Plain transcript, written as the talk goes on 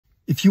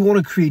if you want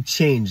to create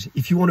change,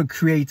 if you want to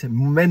create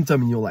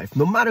momentum in your life,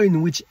 no matter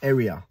in which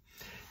area,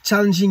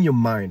 challenging your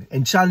mind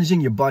and challenging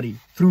your body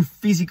through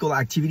physical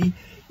activity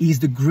is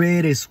the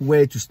greatest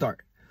way to start.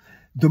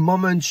 The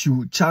moment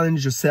you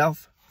challenge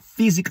yourself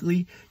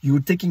physically, you're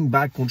taking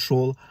back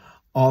control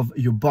of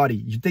your body.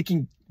 You're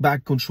taking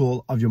back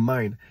control of your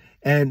mind.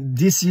 And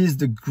this is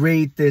the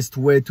greatest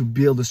way to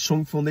build a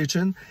strong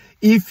foundation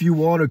if you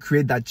want to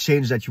create that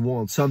change that you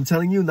want. So I'm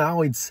telling you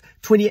now, it's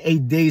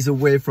 28 days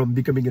away from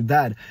becoming a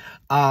dad.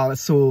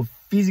 So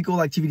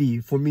physical activity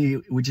for me,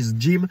 which is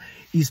gym,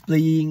 is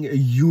playing a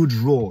huge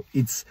role.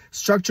 It's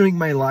structuring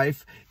my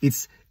life.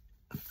 It's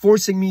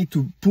forcing me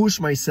to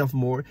push myself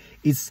more.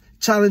 It's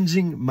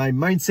challenging my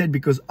mindset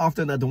because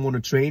often I don't want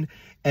to train,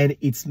 and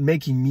it's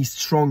making me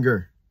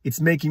stronger. It's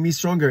making me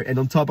stronger. And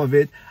on top of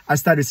it, I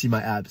start to see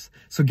my abs.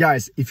 So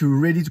guys, if you're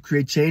ready to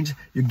create change,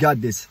 you got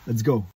this. Let's go.